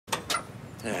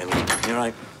Hey, you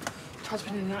right? Todd's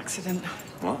been in an accident.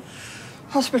 What?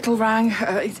 Hospital rang.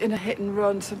 He's in a hit and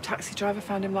run. Some taxi driver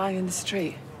found him lying in the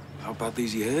street. How badly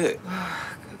is he hurt?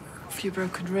 A few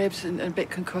broken ribs and a bit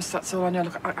concussed, that's all I know.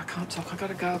 Look, I can't talk. I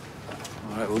gotta go.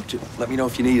 All right, well, let me know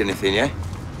if you need anything, yeah?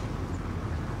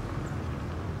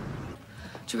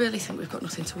 Do you really think we've got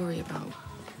nothing to worry about?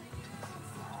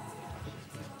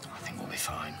 I think we'll be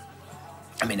fine.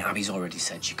 I mean, Abby's already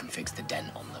said she can fix the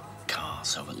dent on the car,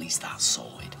 so at least that's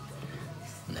sorted.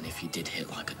 And then if he did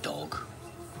hit like a dog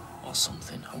or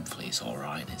something, hopefully it's all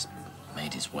right and it's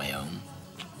made his way home.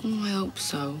 Oh, I hope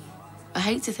so. I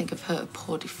hate to think I've hurt a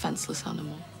poor, defenceless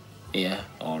animal. Yeah,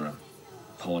 or a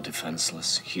poor,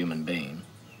 defenceless human being.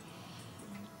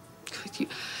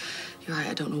 You're right,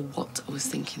 I don't know what I was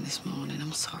thinking this morning.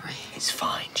 I'm sorry. It's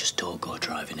fine. Just don't go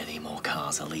driving any more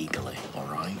cars illegally, all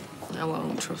right? I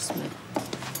won't, trust me.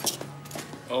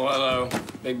 Oh, hello.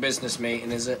 Big business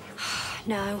meeting, is it?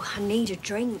 No, I need a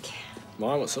drink.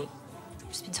 Why? What's up? I've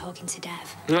just been talking to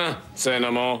Dev. Say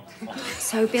no more.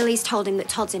 So Billy's told him that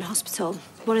Todd's in hospital.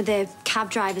 One of the cab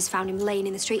drivers found him laying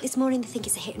in the street this morning. They think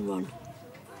it's a hit and run.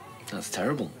 That's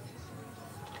terrible.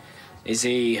 Is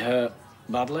he hurt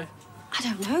badly? I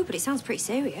don't know, but it sounds pretty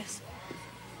serious.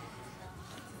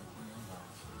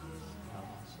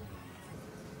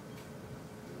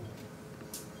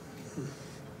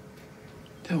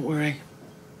 Don't worry.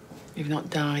 You've not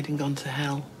died and gone to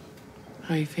hell.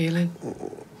 How are you feeling?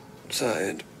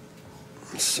 Tired.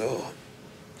 Sore.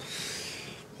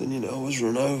 And, you know, I was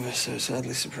run over, so it's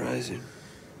hardly surprising.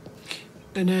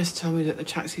 The nurse told me that the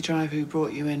taxi driver who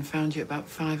brought you in found you at about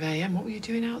 5 a.m. What were you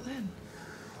doing out then?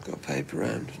 Got a paper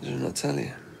round, did I not tell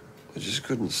you? I just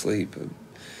couldn't sleep. I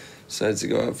decided to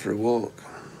go out for a walk.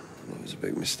 That was a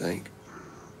big mistake.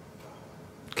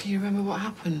 Can you remember what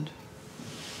happened?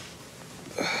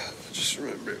 I just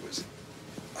remember it was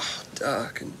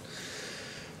dark and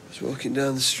I was walking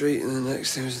down the street and the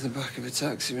next thing was in the back of a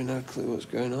taxi with no clue what's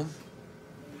going on.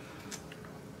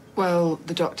 Well,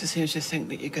 the doctor seems to think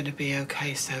that you're going to be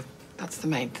okay, so that's the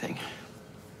main thing.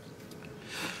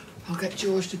 I'll get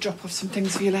George to drop off some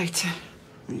things for you later.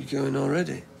 Are you going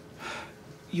already?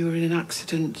 You were in an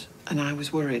accident and I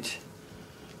was worried.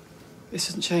 This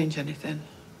doesn't change anything.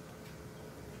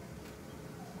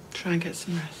 Try and get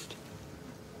some rest.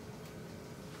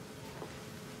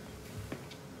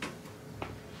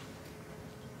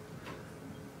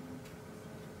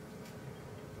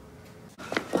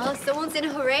 Oh, someone's in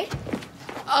a hurry.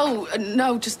 Oh,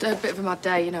 no, just a bit of a mad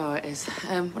day, you know how it is.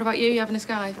 What about you? You having a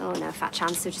sky? Oh, no, fat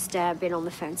chance. I've just been on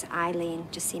the phone to Eileen,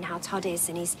 just seeing how Todd is,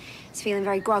 and he's feeling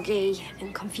very groggy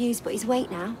and confused, but he's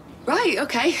awake now. Right,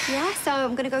 OK. Yeah, so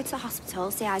I'm going to go to the hospital,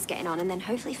 see how he's getting on, and then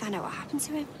hopefully find out what happened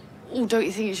to him. Oh, don't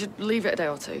you think you should leave it a day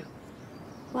or two?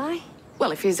 Why?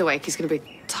 Well, if he's awake, he's going to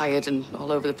be tired and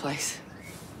all over the place.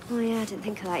 Oh, yeah, I didn't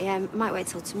think of that. Yeah, I might wait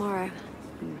till tomorrow.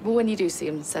 Well, when you do see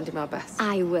him, send him our best.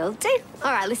 I will do.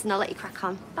 All right, listen, I'll let you crack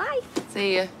on. Bye.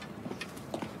 See ya.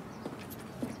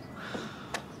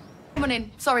 Come on in.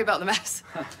 Sorry about the mess.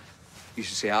 You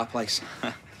should see our place.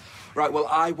 Right, well,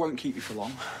 I won't keep you for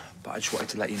long, but I just wanted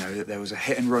to let you know that there was a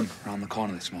hit and run around the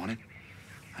corner this morning,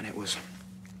 and it was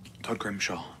Todd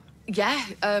Grimshaw. Yeah,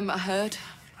 I heard.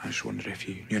 I just wondered if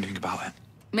you knew anything about it.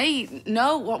 Me?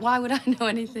 No. Why would I know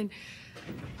anything?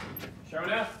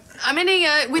 Shona? I'm in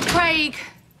here with Craig.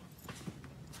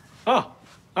 Oh,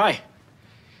 hi.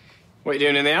 What are you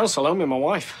doing in the house alone with my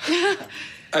wife?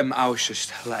 I was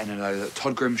just letting her know that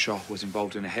Todd Grimshaw was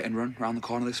involved in a hit and run around the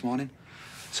corner this morning.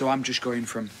 So I'm just going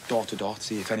from door to door to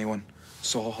see if anyone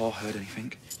saw or heard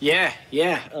anything. Yeah.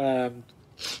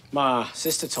 My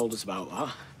sister told us about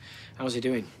that. How's he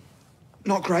doing?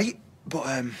 Not great, but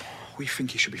we think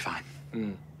he should be fine.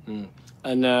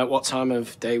 And what time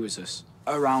of day was this?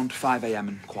 Around 5 a.m.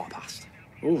 and 15:15.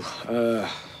 Ooh,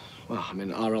 well, I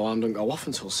mean, our alarm didn't go off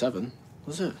until 7,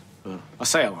 was it? I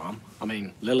say alarm. I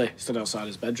mean, Lily stood outside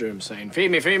his bedroom saying, feed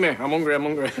me, I'm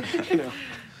hungry, you know.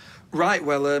 Right,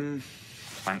 well,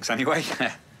 thanks anyway.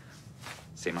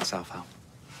 See myself out.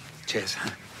 Cheers.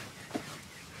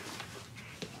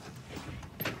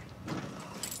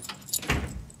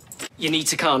 You need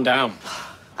to calm down.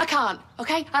 I can't,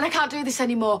 OK? And I can't do this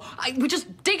anymore. We're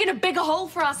just digging a bigger hole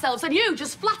for ourselves, and you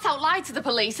just flat out lied to the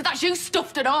police, so that's you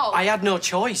stuffed and all. I had no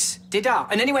choice, did I?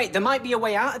 And anyway, there might be a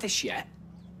way out of this yet.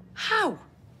 How?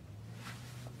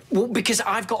 Well, because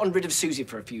I've gotten rid of Susie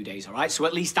for a few days, all right? So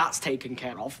at least that's taken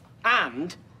care of.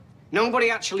 And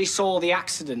nobody actually saw the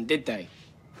accident, did they?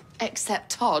 Except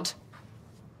Todd.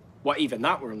 What, even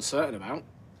that we're uncertain about.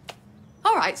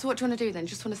 All right, so what do you want to do then?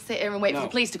 Just want to sit here and wait for the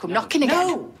police to come knocking again?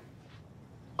 No!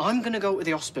 I'm gonna go to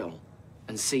the hospital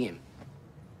and see him.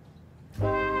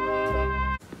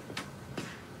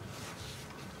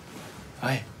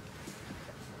 Hey.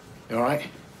 You all right?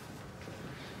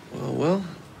 Well,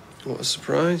 what a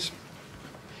surprise.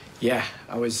 Yeah,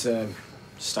 I was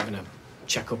just having a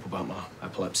check-up about my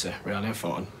epilepsy, really. I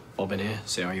thought I'd bob in here,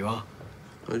 see how you are.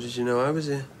 How did you know I was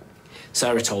here?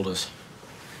 Sarah told us.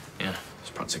 Yeah,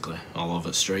 it's practically all over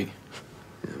the street.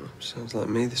 Yeah, well, sounds like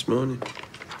me this morning.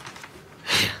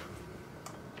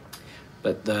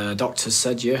 But the doctors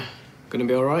said you're gonna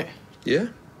be all right? Yeah,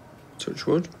 touch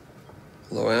wood.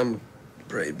 Although I am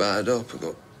pretty bad up. I've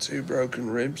got 2 broken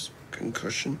ribs,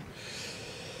 concussion,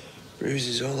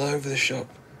 bruises all over the shop.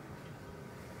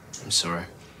 I'm sorry.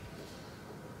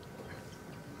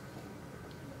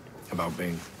 About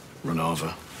being run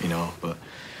over, you know, but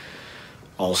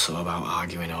also about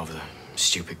arguing over the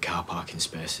stupid car parking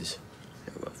spaces.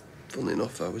 Yeah, well, funnily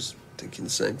enough, I was thinking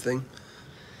the same thing.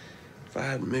 If I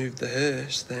hadn't moved the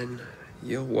hearse, then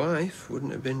your wife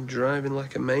wouldn't have been driving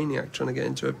like a maniac trying to get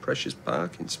into a precious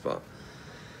parking spot.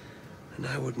 And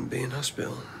I wouldn't be in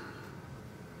hospital.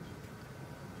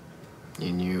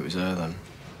 You knew it was her then?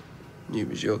 Knew it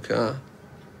was your car.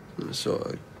 And I sort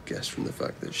of guessed from the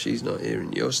fact that she's not here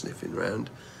and you're sniffing round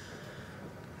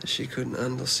that she couldn't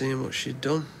handle seeing what she'd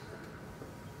done.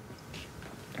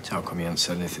 So how come you hadn't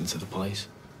said anything to the police?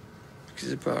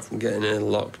 Because apart from getting her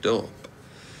locked up,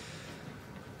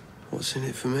 what's in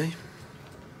it for me?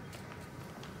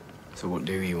 So what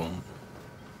do you want?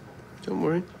 Don't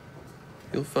worry.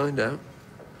 You'll find out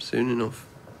soon enough.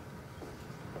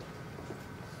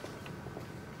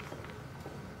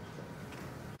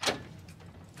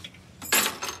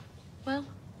 Well?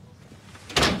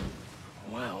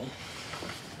 Well,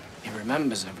 he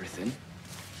remembers everything.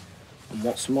 And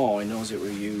what's more, he knows it were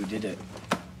you who did it.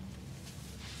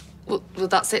 Well,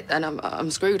 that's it then. I'm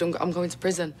screwed. I'm going to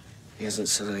prison. He hasn't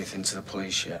said anything to the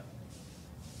police yet.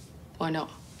 Why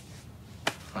not?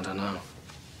 I don't know.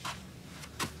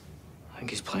 I think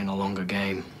he's playing a longer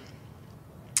game.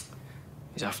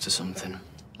 He's after something.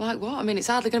 Like what? I mean, it's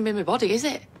hardly going to be my body, is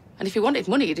it? And if he wanted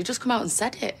money, he'd have just come out and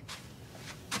said it.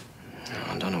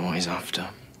 I don't know what he's after.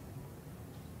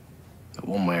 But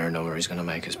one way or another, he's going to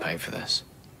make us pay for this.